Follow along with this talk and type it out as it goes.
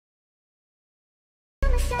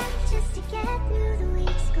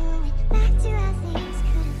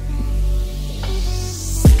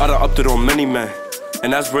done upped it on many men,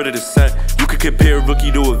 and that's ready to set. You could compare a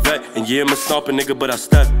rookie to a vet, and yeah, I'm a stomping nigga, but I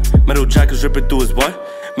step. Metal jackets ripping through his what?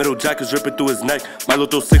 Metal jackets ripping through his neck. My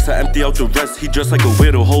little 6, I empty out the rest. He dressed like a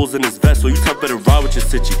weirdo, holes in his vest. So you tough, better ride with your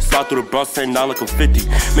city. Slide through the Bronx, saying now like I'm 50.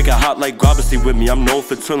 Make it hot like Robinson with me. I'm known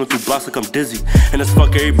for twirling through blocks like I'm dizzy. And that's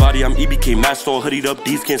fuck everybody, I'm EBK. Masked all hoodied up,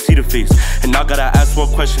 these can't see the face. And I gotta ask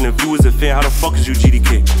one question, if you was a fan, how the fuck is you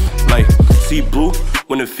GDK? Like, see blue?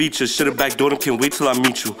 When it features, should've backdoored him, can't wait till I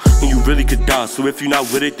meet you. When you really could die, so if you're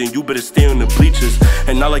not with it, then you better stay on the bleachers.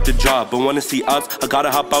 And I like the job, but wanna see odds, I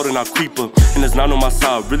gotta hop out and I creep up. And it's not on my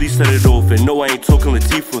side, really set it off. And no, I ain't talking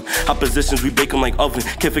Latifah. Oppositions, we bake them like oven.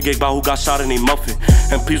 Can't forget about who got shot in they muffin.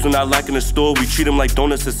 And please, when I lack in the store, we treat them like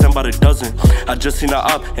donuts and send by the dozen. I just seen a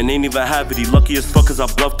op and ain't even have it. He lucky as fuck cause I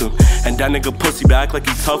bluffed him. And that nigga pussy, but act like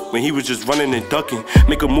he tough when he was just running and ducking.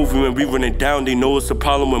 Make a movie when we run it down, they know it's a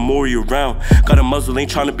problem when Mori around. Got a muzzle, ain't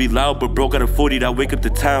trying to be loud, but bro got a 40 that wake up the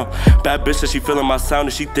town. Bad bitch that she feeling my sound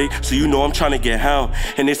and she thick, so you know I'm trying to get hound.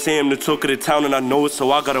 And they say I'm the talk of the town and I know it,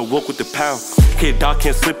 so I gotta walk with the pound. Kid Doc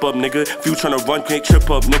can't slip up, nigga. If you tryna run, can't trip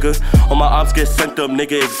up, nigga. All my ops get sent up,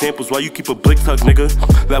 nigga. Examples why you keep a blick tuck, nigga.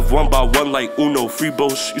 Left one by one like Uno. Free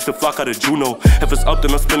boats used to flock out of Juno. If it's up,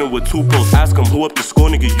 then I'm spinning with 2 posts. Ask him who up the score,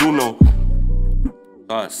 nigga, you know.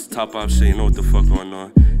 It's top off shit, you know what the fuck going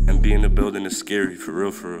on. And being in the building is scary, for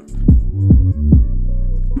real, for real.